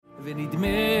We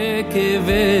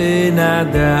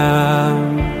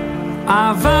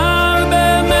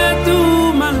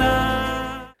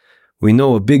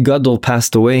know a big gadol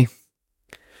passed away,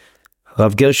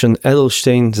 Reb Gershon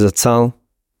Edelstein Zatzal.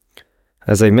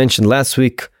 As I mentioned last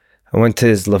week, I went to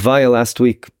his Levaya last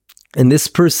week, and this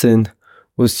person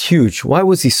was huge. Why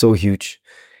was he so huge?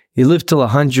 He lived till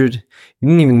 100. He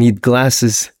didn't even need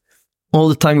glasses. All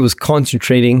the time he was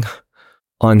concentrating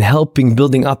on helping,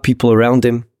 building up people around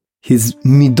him. His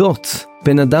midot,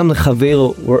 ben adam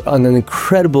lechavero, were on an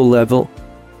incredible level.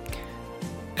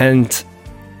 And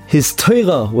his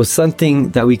Torah was something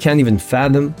that we can't even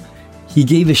fathom. He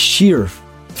gave a shir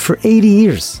for 80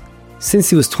 years.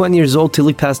 Since he was 20 years old till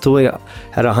he passed away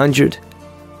at 100.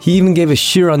 He even gave a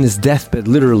shir on his deathbed,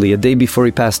 literally, a day before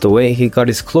he passed away. He got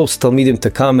his close talmidim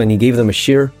to come and he gave them a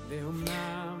shir.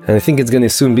 And I think it's going to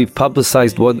soon be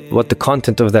publicized what the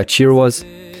content of that shir was.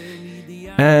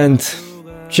 And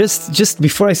just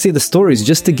before I say the stories,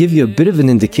 just to give you a bit of an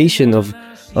indication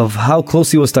of how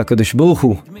close he was to HaKadosh Baruch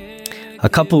Hu. A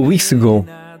couple of weeks ago,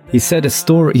 he said a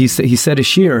story. He said a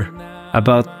shir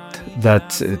about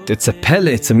that it's a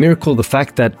pele, it's a miracle, the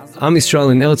fact that Am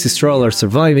Yisrael and Eretz Yisrael are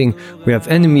surviving. We have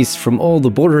enemies from all the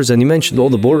borders, and he mentioned all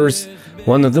the borders.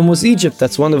 One of them was Egypt.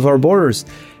 That's one of our borders.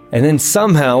 And then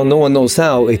somehow, no one knows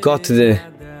how, it got to the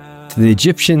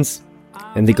Egyptians,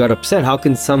 and they got upset. How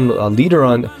can some leader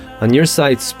on your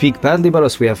side speak badly about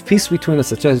us? We have peace between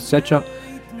us, etc., etc.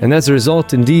 And as a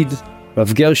result, indeed,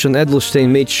 Reb Gershon Edelstein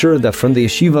made sure that from the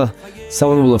yeshiva,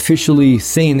 someone will officially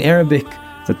say in Arabic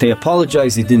that they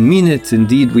apologize, they didn't mean it,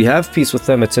 indeed we have peace with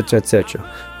them, etc., etc.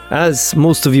 As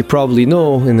most of you probably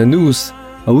know, in the news,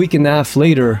 a week and a half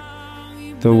later,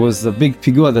 there was a big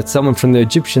pigua that someone from the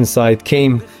Egyptian side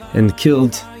came and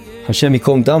killed, Hashem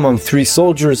Yikom Damam, 3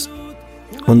 soldiers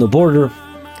on the border,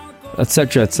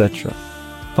 etc., etc.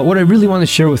 But what I really want to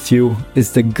share with you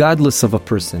is the godless of a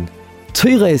person.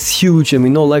 Torah is huge, and we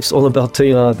know life's all about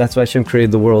Torah. That's why Hashem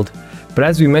created the world. But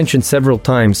as we mentioned several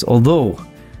times, although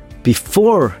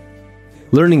before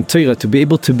learning Torah, to be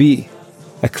able to be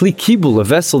a kli kibul, a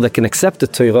vessel that can accept the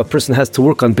Torah, a person has to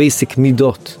work on basic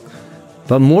midot.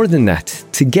 But more than that,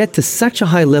 to get to such a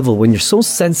high level, when you're so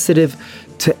sensitive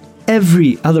to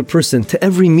every other person, to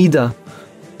every midah,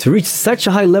 to reach such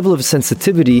a high level of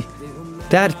sensitivity,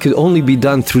 that could only be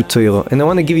done through Torah. And I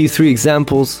want to give you 3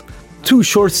 examples. 2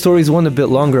 short stories, one a bit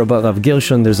longer about Reb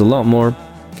Gershon. There's a lot more.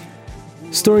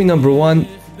 Story number 1.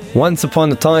 Once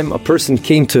upon a time, a person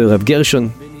came to Reb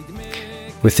Gershon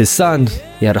with his son.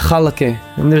 He had a chalake.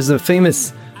 And there's a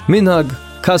famous minhag,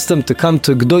 custom to come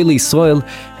to Gdoilei Yisrael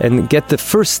and get the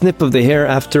first snip of the hair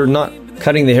after not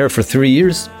cutting the hair for 3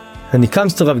 years. And he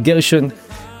comes to Reb Gershon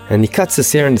and he cuts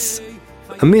his hair. And it's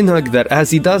a minhag that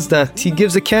as he does that, he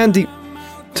gives a candy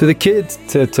to the kid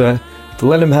to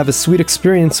let him have a sweet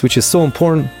experience, which is so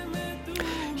important.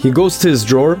 He goes to his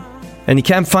drawer and he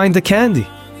can't find the candy.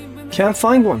 Can't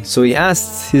find one. So he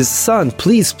asked his son,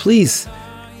 please,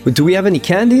 do we have any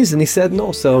candies? And he said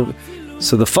no. So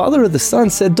the father of the son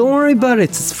said, don't worry about it,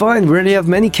 it's fine, we already have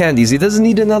many candies, he doesn't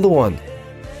need another one.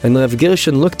 And Reb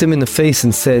Gershon looked him in the face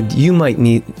and said, you might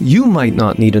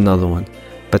not need another one,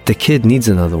 but the kid needs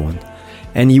another one.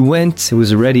 And he went, he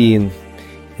was already in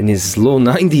his low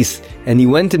 90s, and he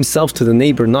went himself to the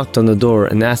neighbor, knocked on the door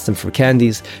and asked him for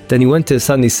candies. Then he went to his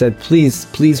son, he said,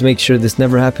 please make sure this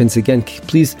never happens again.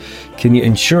 Please, can you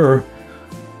ensure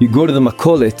you go to the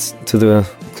makolet, to the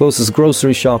closest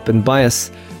grocery shop, and buy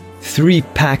us 3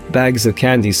 packed bags of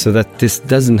candy so that this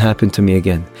doesn't happen to me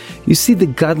again. You see the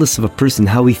godless of a person,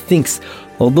 how he thinks,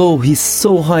 although he's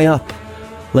so high up,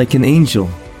 like an angel,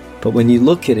 but when you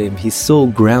look at him, he's so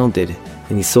grounded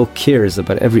and he so cares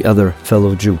about every other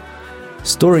fellow Jew.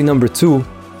 Story number 2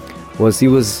 was he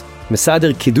was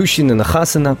Mesader Kiddushin and a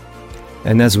Chasana,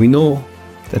 and as we know,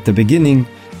 at the beginning,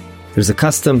 there's a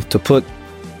custom to put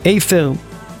Efer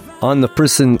on the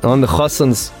person, on the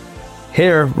Chasan's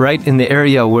hair, right in the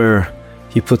area where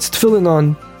he puts tefillin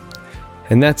on.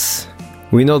 And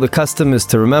we know the custom is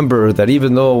to remember that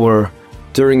even though we're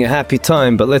during a happy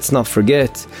time, but let's not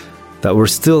forget that we're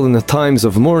still in the times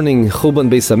of mourning, Chuban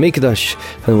Beis HaMikdash,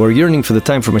 and we're yearning for the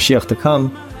time for Mashiach to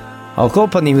come. Al Kol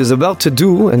Panim, he was about to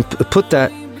do and put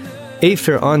that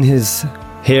Efer on his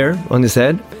hair, on his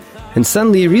head, and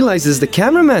suddenly he realizes the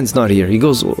cameraman's not here. He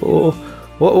goes,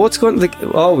 what's going on?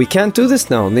 Oh, we can't do this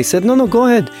now. And they said, no, go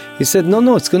ahead. He said,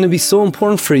 no, it's going to be so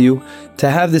important for you to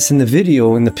have this in the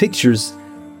video, in the pictures.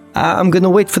 I'm going to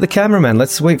wait for the cameraman.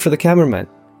 Let's wait for the cameraman.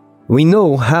 We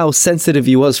know how sensitive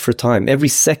he was for time. Every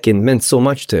second meant so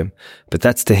much to him, but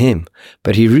that's to him.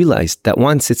 But he realized that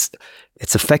once it's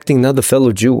affecting another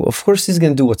fellow Jew, of course he's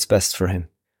going to do what's best for him.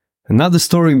 Another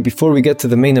story, before we get to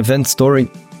the main event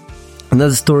story,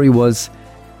 another story was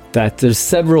that there's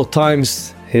several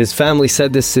times his family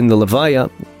said this in the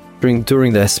Levaya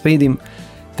during the Hespedim,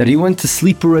 that he went to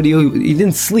sleep already. He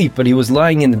didn't sleep, but he was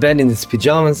lying in the bed in his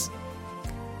pajamas,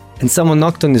 and someone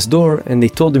knocked on his door and they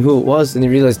told him who it was, and he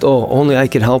realized, oh, only I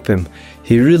can help him.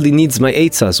 He really needs my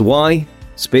eitzas. Why?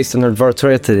 It's based on our Dvar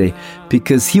Torah today,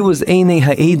 because he was Einei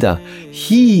Ha'eda.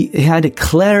 He had a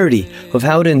clarity of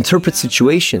how to interpret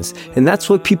situations, and that's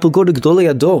why people go to Gdolei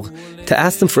Ador to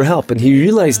ask them for help. And he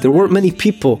realized there weren't many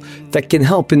people that can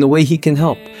help in the way he can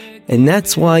help, and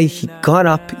that's why he got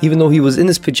up, even though he was in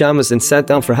his pajamas, and sat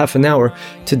down for half an hour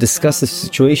to discuss the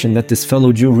situation that this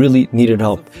fellow Jew really needed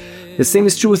help. The same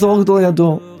is true with all Gdolei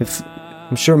Ador.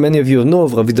 I'm sure many of you know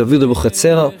of Rabbi David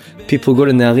Abuchatzera. People go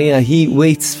to Nariya. He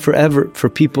waits forever for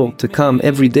people to come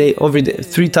every day,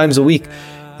 3 times a week.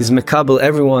 He's mekabel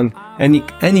everyone, any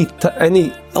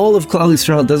all of Klal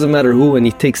Yisrael, doesn't matter who, and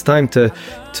he takes time to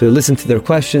listen to their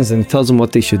questions and tells them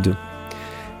what they should do.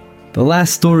 The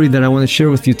last story that I want to share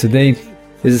with you today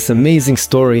is this amazing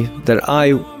story that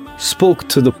I spoke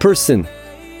to the person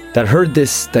that heard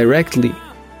this directly,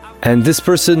 and this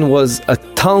person was a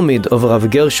Talmid of Reb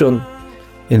Gershon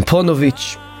in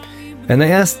Ponovich. And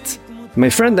my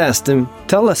friend asked him,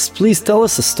 please tell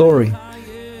us a story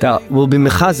that will be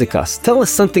mechazik us. Tell us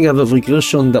something of Reb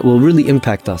Gershon that will really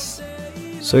impact us.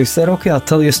 So he said, okay, I'll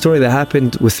tell you a story that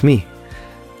happened with me.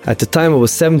 At the time I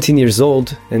was 17 years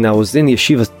old, and I was in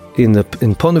yeshiva,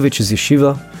 in Ponovich's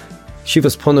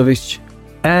yeshiva's Ponovich.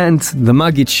 And the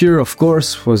Magid Shir, of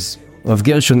course, was Reb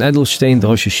Gershon Edelstein, the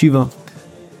Rosh Yeshiva.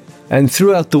 And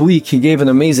throughout the week, he gave an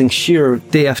amazing shir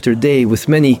day after day with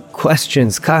many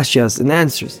questions, kashyas, and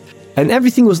answers. And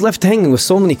everything was left hanging with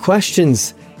so many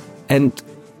questions. And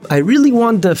I really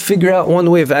wanted to figure out one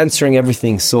way of answering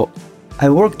everything. So I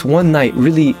worked one night,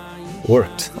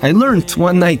 I learned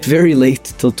one night very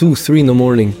late, till 2, 3 in the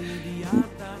morning,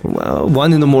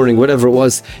 1 in the morning, whatever it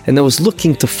was. And I was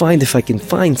looking to find if I can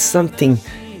find something,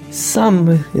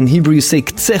 in Hebrew you say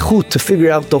ktsechut, to figure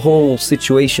out the whole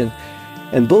situation.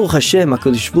 And Baruch Hashem,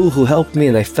 HaKadosh Baruch Hu helped me,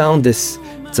 and I found this.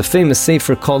 It's a famous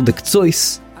sefer called the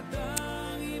Ktsois,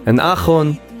 and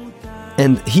Achon,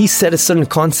 and he said a certain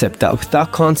concept, that with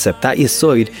that concept, that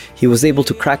Yesoid, he was able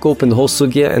to crack open the whole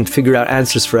sugya and figure out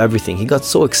answers for everything. He got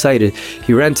so excited,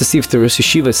 he ran to see if the Rosh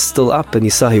Yeshiva is still up, and he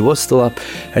saw he was still up,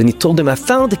 and he told him, I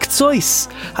found the Ktsois,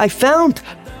 I found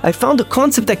a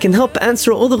concept that can help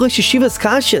answer all the Rosh Yeshiva's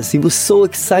kashas. He was so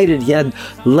excited, he had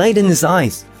light in his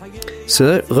eyes.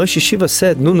 So Rosh Yeshiva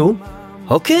said, no,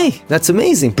 okay, that's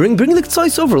amazing. Bring the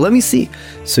Ktsois over, let me see.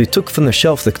 So he took from the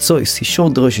shelf the Ktsois, he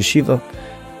showed the Rosh Yeshiva,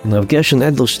 and Reb Gershon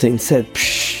Edelstein said,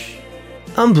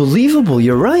 unbelievable,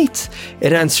 you're right.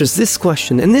 It answers this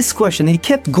question and this question. And he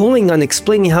kept going on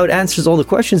explaining how it answers all the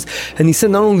questions. And he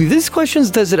said, not only these questions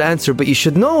does it answer, but you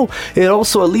should know, it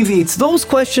also alleviates those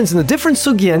questions in a different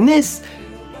sugya and this.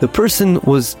 The person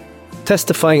was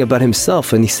testifying about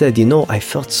himself, and he said, I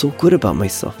felt so good about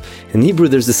myself. In Hebrew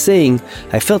there's a saying,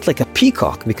 I felt like a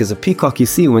peacock, because a peacock, you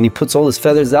see, when he puts all his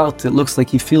feathers out, it looks like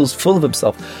he feels full of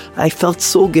himself. I felt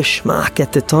so geschmack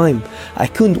at the time. I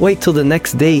couldn't wait till the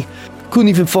next day. Couldn't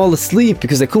even fall asleep,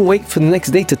 because I couldn't wait for the next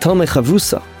day to tell my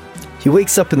chavrusa. He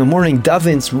wakes up in the morning,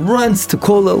 davens, runs to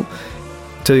Kollel,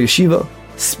 to yeshiva,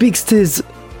 speaks to his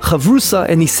chavrusa,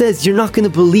 and he says, you're not going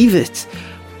to believe it.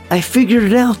 I figured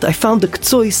it out. I found the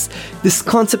Ktsois. This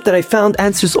concept that I found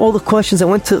answers all the questions. I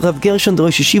went to Reb Gershon, the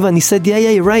Rosh Yeshiva, and he said, yeah,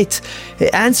 you're right.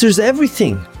 It answers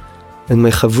everything. And my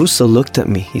chavrusa looked at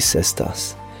me, he says to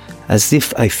us, as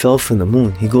if I fell from the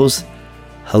moon. He goes,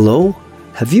 hello?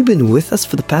 Have you been with us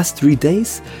for the past 3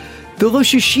 days? The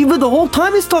Rosh Yeshiva the whole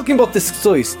time is talking about this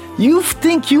Ktsois. You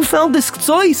think you found this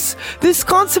Ktsois? This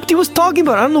concept he was talking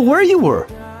about. I don't know where you were.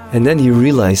 And then he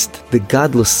realized the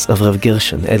godless of Reb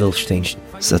Gershon Edelstein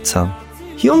Zatzal.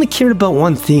 He only cared about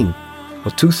one thing,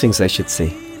 or 2 things I should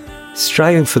say: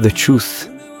 striving for the truth,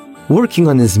 working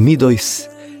on his midos,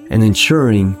 and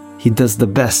ensuring he does the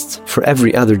best for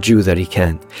every other Jew that he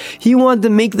can. He wanted to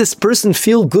make this person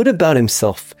feel good about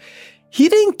himself. He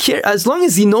didn't care, as long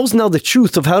as he knows now the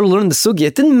truth of how to learn the sugya.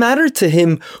 It didn't matter to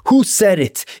him who said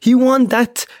it. He wanted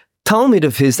that Talmid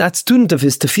of his, that student of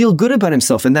his, to feel good about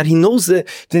himself and that he knows the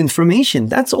information.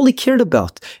 That's all he cared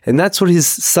about. And that's what his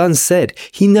son said.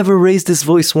 He never raised his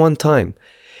voice one time.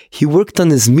 He worked on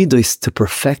his midos to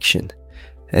perfection.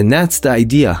 And that's the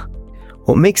idea.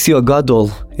 What makes you a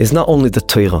gadol is not only the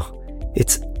Torah.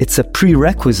 It's a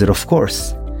prerequisite, of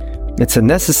course. It's a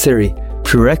necessary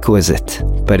prerequisite,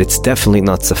 but it's definitely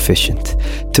not sufficient.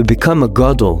 To become a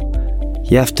gadol,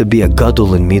 you have to be a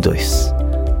gadol in midos.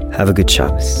 Have a good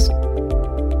Shabbos.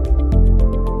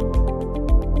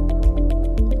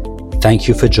 Thank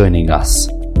you for joining us.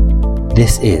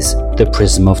 This is the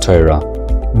Prism of Torah.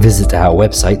 Visit our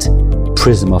website,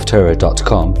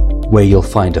 prismoftorah.com, where you'll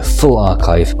find a full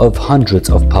archive of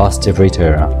hundreds of past Divrei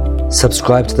Torah.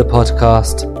 Subscribe to the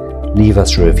podcast, leave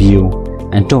us a review,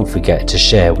 and don't forget to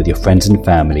share with your friends and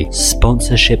family.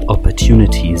 Sponsorship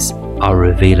opportunities are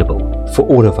available for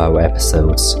all of our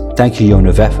episodes. Thank you,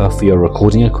 Yona Vefa, for your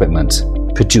recording equipment.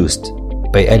 Produced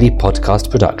by Eli Podcast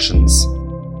Productions.